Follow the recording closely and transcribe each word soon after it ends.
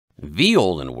The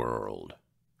Olden World,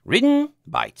 written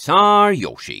by Czar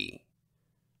Yoshi.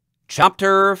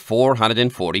 Chapter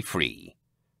 443,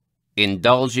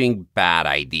 Indulging Bad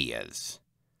Ideas.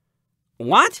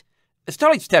 What?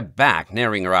 Starlight stepped back,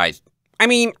 narrowing her eyes. I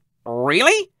mean,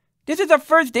 really? This is our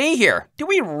first day here. Do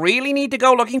we really need to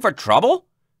go looking for trouble?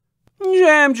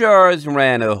 Jam Jars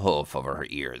ran a hoof over her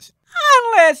ears.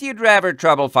 Unless you'd rather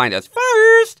trouble find us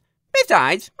first.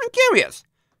 Besides, I'm curious.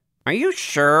 Are you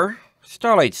sure?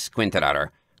 Starlight squinted at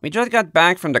her. We just got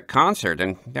back from the concert,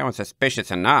 and that was suspicious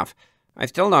enough. I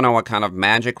still don't know what kind of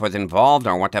magic was involved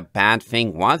or what the bad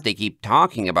thing was they keep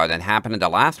talking about that happened in the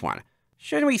last one.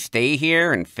 Shouldn't we stay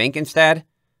here and think instead?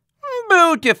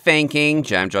 Boo to thinking,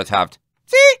 Jam just huffed.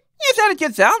 See, you said it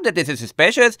yourself that this is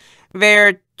suspicious.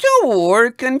 Their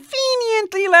tour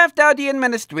conveniently left out the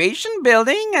administration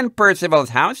building and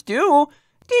Percival's house, too.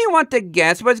 Do you want to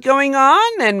guess what's going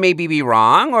on and maybe be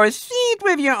wrong, or see it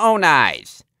with your own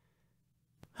eyes?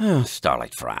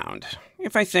 Starlight frowned.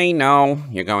 If I say no,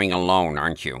 you're going alone,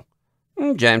 aren't you?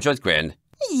 Jam just grinned.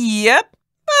 Yep,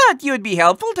 but you'd be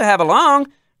helpful to have along.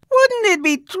 Wouldn't it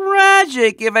be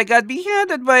tragic if I got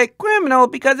beheaded by a criminal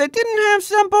because I didn't have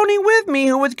somebody with me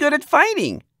who was good at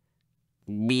fighting?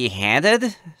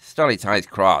 Beheaded? Starlight's eyes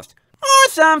crossed. Or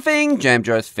something, Jam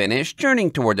just finished,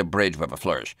 turning toward the bridge with a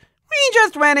flourish. We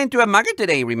just ran into a mugger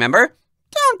today, remember?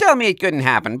 Don't tell me it couldn't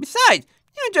happen. Besides,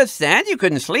 you just said you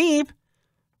couldn't sleep.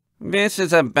 This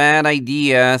is a bad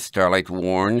idea, Starlight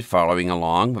warned, following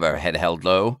along with her head held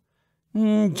low.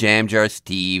 Jam Jar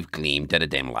Steve gleamed at a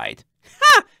dim light.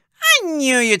 Ha! I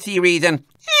knew you'd see reason.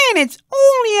 And it's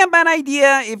only a bad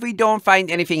idea if we don't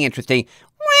find anything interesting,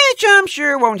 which I'm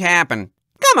sure won't happen.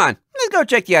 Come on, let's go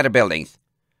check the other buildings.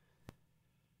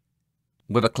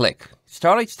 With a click,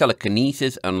 Starlight's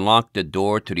telekinesis unlocked the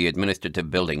door to the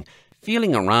administrative building,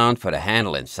 feeling around for the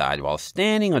handle inside while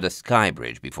standing on the sky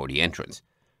bridge before the entrance.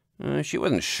 She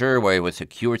wasn't sure why it was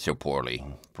secured so poorly.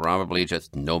 Probably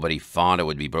just nobody thought it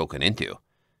would be broken into.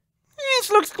 This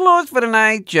looks closed for the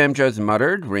night, Jam just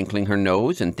muttered, wrinkling her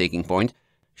nose and taking point.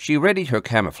 She readied her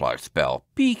camouflage spell,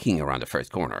 peeking around the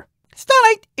first corner.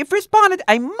 Starlight, if we're spotted,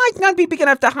 I might not be big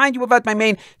enough to hide you without my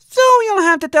mane, so you'll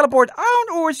have to teleport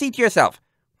out or see to yourself.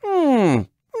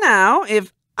 Now,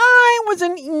 if I was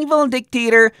an evil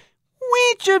dictator,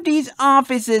 which of these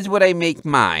offices would I make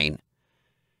mine?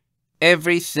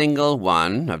 Every single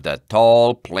one of the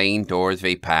tall, plain doors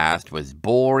they passed was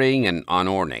boring and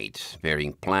unornate,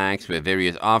 bearing plaques with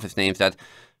various office names that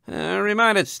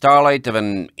reminded Starlight of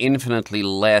an infinitely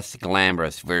less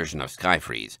glamorous version of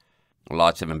Skyfreeze.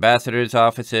 Lots of ambassadors'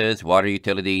 offices, water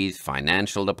utilities,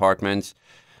 financial departments.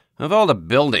 Of all the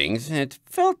buildings, it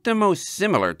felt the most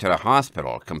similar to the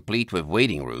hospital, complete with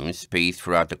waiting rooms spaced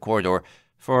throughout the corridor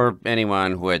for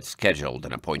anyone who had scheduled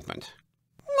an appointment.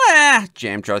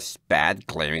 Jam just spat,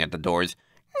 glaring at the doors.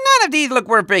 None of these look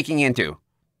worth breaking into.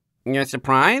 You're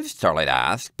surprised? Starlight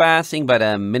asked, passing by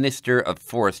the Minister of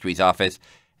Forestry's office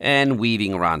and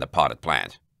weaving around the potted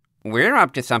plant. We're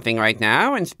up to something right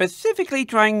now, and specifically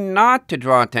trying not to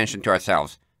draw attention to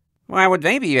ourselves. Why would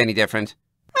they be any different?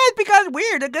 It's because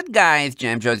we're the good guys,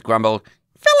 Jam just grumbled.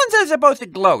 Villains are supposed to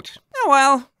gloat. Oh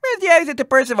well, where's the exit to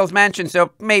Percival's mansion,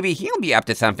 so maybe he'll be up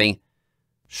to something.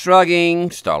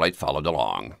 Shrugging, Starlight followed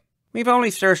along. We've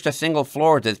only searched a single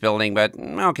floor at this building, but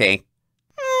okay.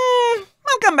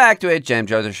 I'll come back to it, Jam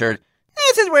just assured.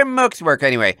 This is where mooks work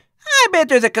anyway. I bet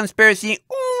there's a conspiracy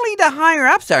only the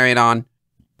higher-ups are in on.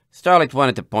 Starlight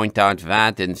wanted to point out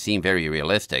that didn't seem very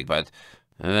realistic, but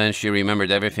then she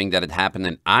remembered everything that had happened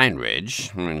in Iron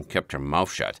Ridge and kept her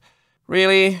mouth shut.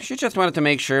 Really, she just wanted to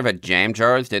make sure that Jam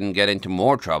Jars didn't get into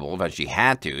more trouble than she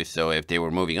had to, so if they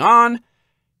were moving on,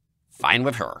 fine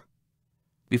with her.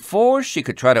 Before she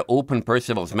could try to open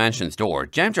Percival's mansion's door,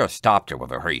 Jam Jar stopped her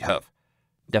with a hurried hoof.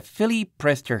 The filly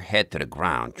pressed her head to the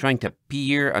ground, trying to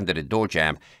peer under the door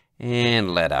jamb,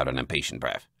 and let out an impatient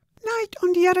breath. Light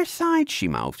on the other side, she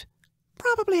mouthed.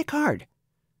 Probably a card.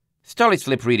 Starlight's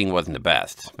lip reading wasn't the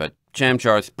best, but Jam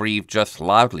Jars breathed just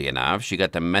loudly enough she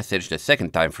got the message the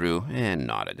second time through and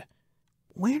nodded.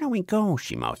 Where do we go?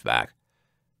 She mouthed back.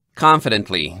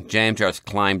 Confidently, Jam Jars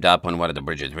climbed up on one of the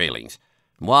bridge's railings.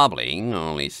 Wobbling,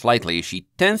 only slightly, she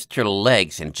tensed her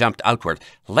legs and jumped outward,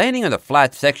 landing on the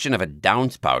flat section of a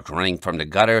downspout running from the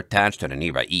gutter attached to the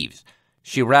nearby eaves.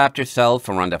 She wrapped herself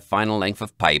around the final length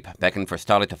of pipe, beckoned for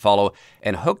Starlight to follow,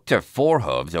 and hooked her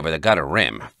forehooves over the gutter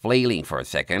rim, flailing for a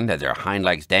second as her hind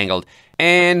legs dangled,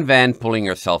 and then pulling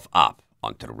herself up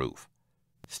onto the roof.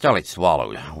 Starlight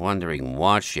swallowed, wondering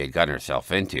what she had gotten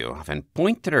herself into, then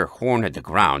pointed her horn at the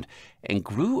ground and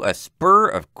grew a spur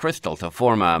of crystal to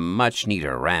form a much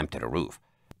neater ramp to the roof.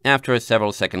 After a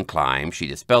several-second climb, she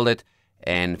dispelled it,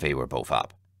 and they were both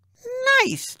up.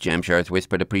 Nice, Jamjars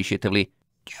whispered appreciatively.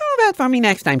 Do that for me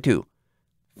next time, too.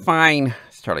 Fine,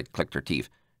 Starlight clicked her teeth.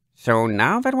 So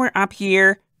now that we're up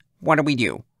here, what do we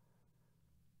do?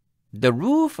 The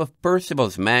roof of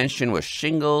Percival's mansion was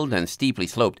shingled and steeply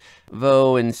sloped,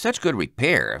 though in such good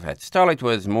repair that Starlight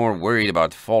was more worried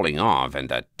about falling off and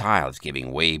the tiles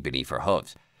giving way beneath her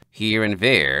hooves. Here and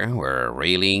there were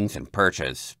railings and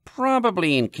perches,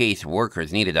 probably in case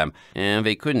workers needed them, and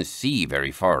they couldn't see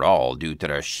very far at all due to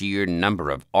the sheer number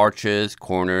of arches,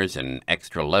 corners, and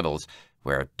extra levels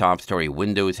where top-story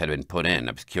windows had been put in,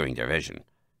 obscuring their vision.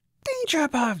 Danger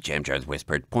above, Jamjars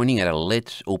whispered, pointing at a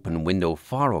lit, open window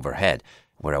far overhead,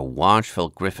 where a watchful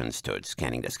griffin stood,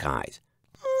 scanning the skies.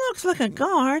 Looks like a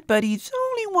guard, but he's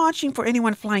only watching for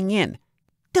anyone flying in.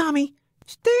 Dummy,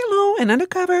 stay low and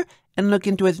undercover, and look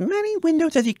into as many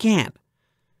windows as you can.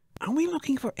 Are we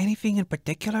looking for anything in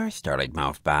particular? Starlight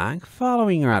mouthed back,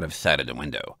 following her out of sight of the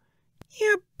window.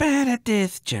 You're bad at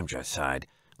this, Jamjars sighed.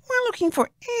 We're looking for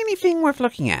anything worth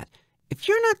looking at. If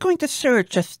you're not going to search,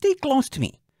 just stay close to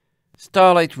me.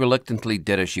 Starlight reluctantly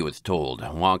did as she was told,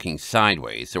 walking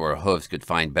sideways so her hooves could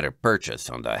find better purchase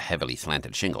on the heavily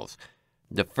slanted shingles.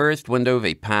 The first window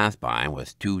they passed by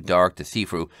was too dark to see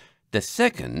through, the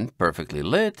second perfectly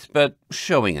lit, but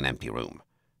showing an empty room.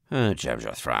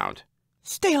 Jamjars frowned.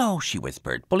 Stay low, she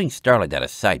whispered, pulling Starlight out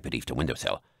of sight beneath the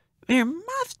windowsill. There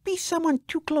must be someone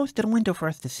too close to the window for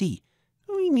us to see.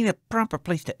 We need a proper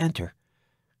place to enter.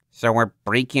 So we're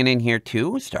breaking in here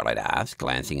too? Starlight asked,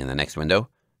 glancing in the next window.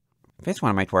 This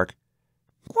one might work.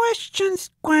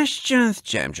 Questions,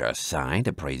 Jamjars sighed,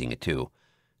 appraising it too.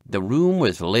 The room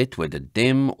was lit with the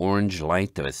dim orange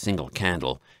light of a single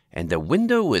candle, and the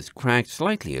window was cracked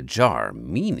slightly ajar,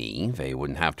 meaning they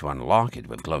wouldn't have to unlock it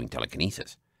with glowing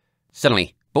telekinesis.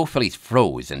 Suddenly, both fillies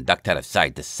froze and ducked out of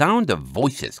sight, the sound of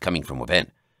voices coming from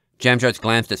within. Jamjars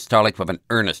glanced at Starlight with an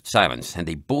earnest silence, and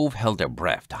they both held their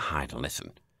breath to hide and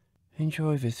listen.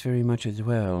 Enjoy this very much as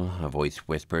well, a voice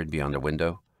whispered beyond the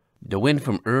window. The wind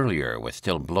from earlier was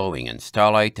still blowing, and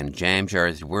Starlight and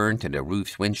Jamjars weren't in the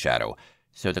roof's wind shadow,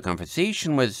 so the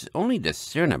conversation was only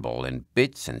discernible in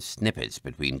bits and snippets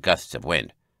between gusts of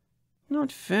wind.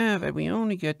 Not fair that we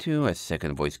only get to, a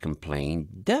second voice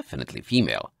complained, definitely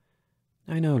female.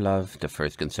 I know, love, the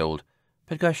first consoled,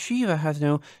 but Gashiva has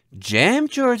no...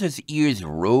 Jamjars's ears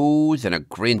rose and a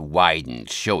grin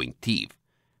widened, showing teeth.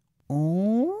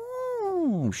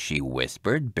 Ooh, she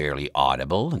whispered, barely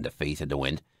audible in the face of the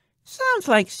wind. Sounds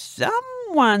like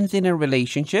someone's in a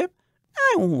relationship.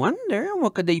 I wonder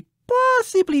what could they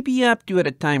possibly be up to at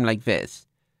a time like this.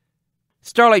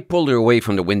 Starlight pulled her away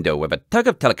from the window with a tug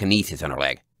of telekinesis on her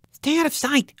leg. Stay out of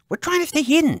sight. We're trying to stay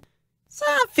hidden.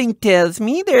 Something tells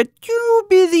me they're too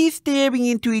busy staring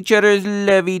into each other's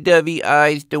lovey-dovey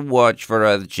eyes to watch for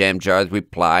us, Jamjars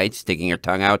replied, sticking her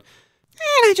tongue out.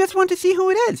 And I just want to see who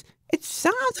it is. It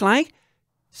sounds like...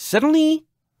 Suddenly,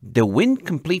 the wind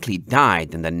completely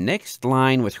died, and the next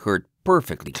line was heard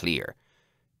perfectly clear.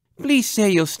 Please say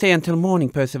you'll stay until morning,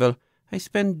 Percival. I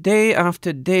spend day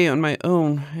after day on my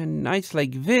own, and nights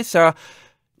like this are...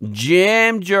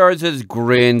 Jamjars's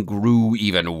grin grew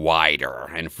even wider,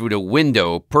 and through the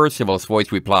window, Percival's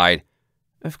voice replied,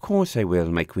 Of course I will,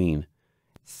 my queen.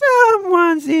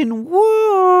 Someone's in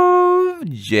wolf,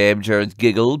 Jamjars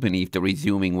giggled beneath the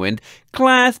resuming wind,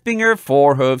 clasping her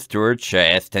forehooves to her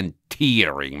chest and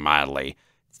teetering mildly.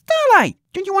 Starlight,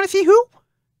 don't you want to see who?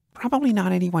 Probably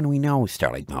not anyone we know,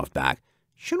 Starlight mouthed back.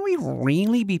 Shouldn't we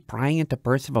really be prying into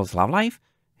Percival's love life?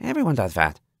 Everyone does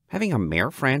that. Having a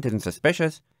mere friend isn't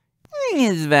suspicious.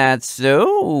 Is that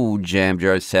so?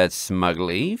 Jamjars said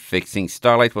smugly, fixing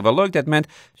Starlight with a look that meant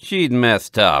she'd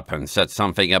messed up and said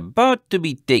something about to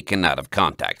be taken out of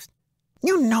context.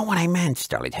 You know what I meant,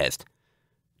 Starlight hissed.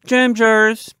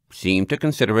 Jamjars seemed to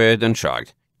consider it and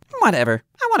shrugged. Whatever.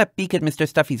 I want to peek at Mr.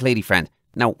 Stuffy's lady friend.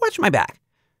 Now watch my back.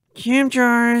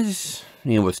 Jamjars...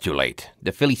 It was too late.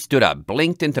 The filly stood up,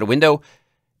 blinked into the window,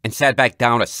 and sat back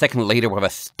down a second later with a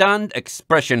stunned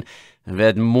expression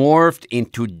that morphed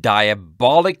into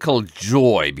diabolical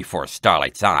joy before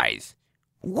Starlight's eyes.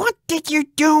 What did you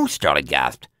do? Starlight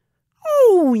gasped.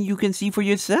 Oh, you can see for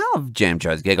yourself,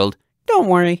 Jamjars giggled. Don't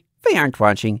worry, they aren't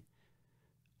watching.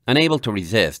 Unable to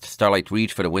resist, Starlight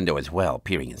reached for the window as well,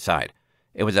 peering inside.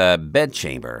 It was a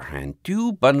bedchamber, and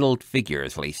two bundled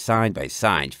figures lay side by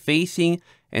side, facing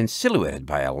and silhouetted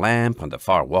by a lamp on the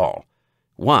far wall.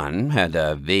 One had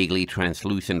a vaguely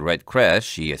translucent red crest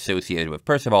she associated with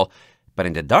Percival, but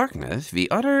in the darkness,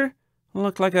 the other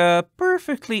looked like a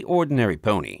perfectly ordinary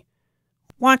pony.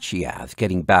 What? She asked,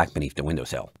 getting back beneath the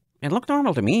windowsill. It looked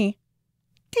normal to me.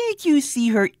 Did you see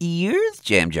her ears?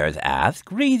 Jamjars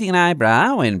asked, raising an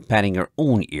eyebrow and patting her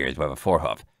own ears with a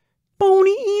forehoof.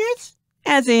 Bony ears?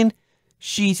 As in,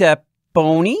 she's a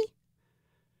pony?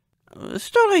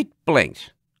 Starlight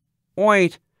blinked.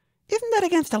 Wait, isn't that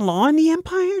against the law in the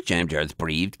Empire? Jamjars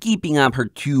breathed, keeping up her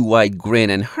too wide grin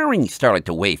and hurrying Starlight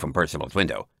away from Percival's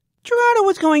window. Gerardo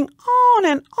was going on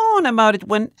and on about it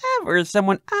whenever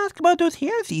someone asked about those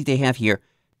heresies they have here.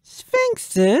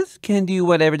 Sphinxes can do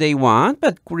whatever they want,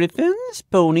 but griffins,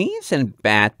 ponies, and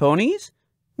bat ponies?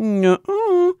 No.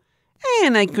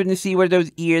 And I couldn't see whether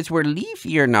those ears were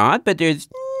leafy or not, but there's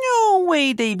no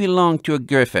way they belong to a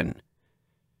griffin.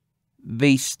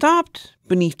 They stopped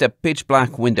beneath the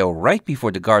pitch-black window right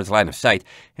before the guard's line of sight,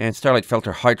 and Starlight felt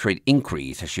her heart rate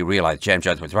increase as she realized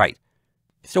Jamjars was right.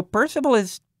 So Percival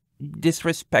is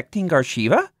disrespecting our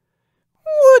Shiva?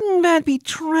 Wouldn't that be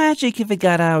tragic if it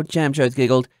got out? Jamjars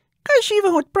giggled.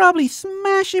 Shiva would probably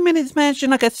smash him in his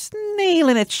mansion like a snail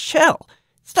in its shell.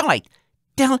 Starlight,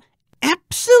 tell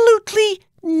absolutely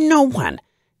no one.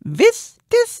 This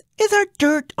is our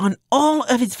dirt on all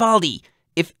of Isvaldi.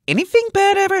 If anything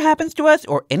bad ever happens to us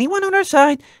or anyone on our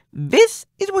side, this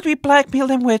is what we blackmail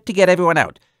them with to get everyone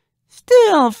out.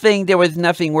 Still think there was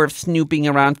nothing worth snooping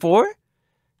around for?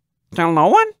 Tell no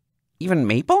one? Even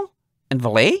Maple? And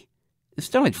Valet?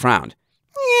 Starlight frowned.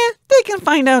 Yeah, they can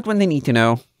find out when they need to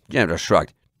know. Jamjars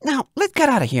shrugged. Now, let's get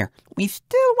out of here. We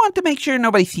still want to make sure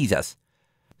nobody sees us.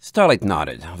 Starlight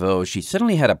nodded, though she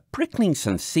suddenly had a prickling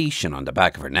sensation on the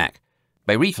back of her neck.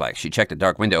 By reflex, she checked the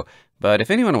dark window, but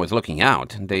if anyone was looking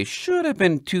out, they should have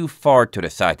been too far to the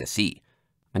side to see.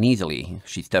 Uneasily,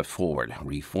 she stepped forward,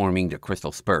 reforming the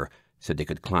crystal spur so they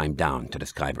could climb down to the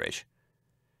sky bridge.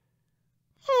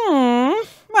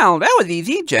 Well, that was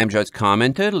easy, Jamjars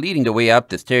commented, leading the way up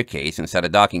the staircase inside a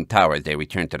docking tower as they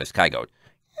returned to the skygoat.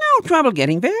 No trouble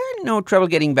getting there, no trouble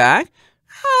getting back.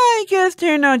 I guess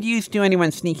they're not used to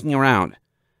anyone sneaking around.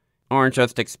 Or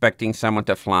just expecting someone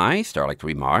to fly, Starlight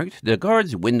remarked, the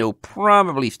guard's window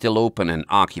probably still open and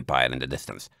occupied in the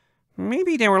distance.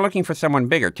 Maybe they were looking for someone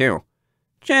bigger, too.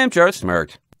 Jamjars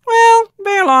smirked. Well,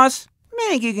 their loss.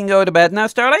 Maybe you can go to bed now,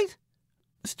 Starlight?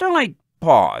 Starlight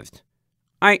paused.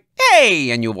 Hey!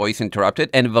 A new voice interrupted,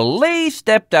 and Valet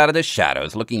stepped out of the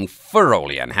shadows, looking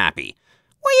thoroughly unhappy.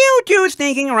 Were you two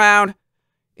sneaking around?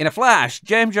 In a flash,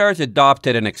 Jamjars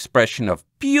adopted an expression of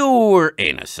pure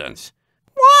innocence.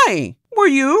 Why? Were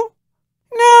you?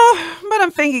 No, but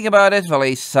I'm thinking about it,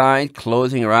 Valet sighed,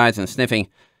 closing her eyes and sniffing.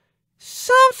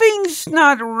 Something's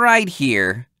not right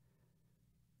here.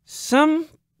 Some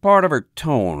part of her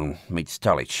tone made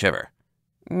Starlight shiver.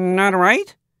 Not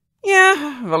right?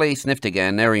 Yeah, Valet sniffed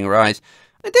again, narrowing her eyes.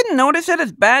 I didn't notice it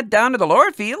as bad down to the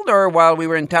lower field or while we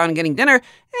were in town getting dinner,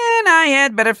 and I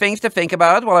had better things to think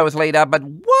about while I was laid up, but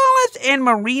Wallace and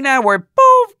Marina were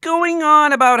both going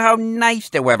on about how nice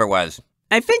the weather was.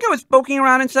 I think I was poking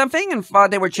around in something and thought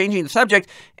they were changing the subject,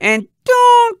 and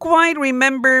don't quite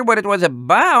remember what it was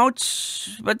about,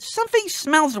 but something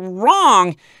smells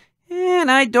wrong, and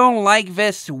I don't like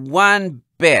this one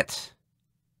bit.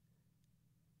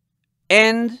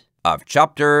 End of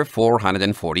chapter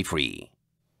 443.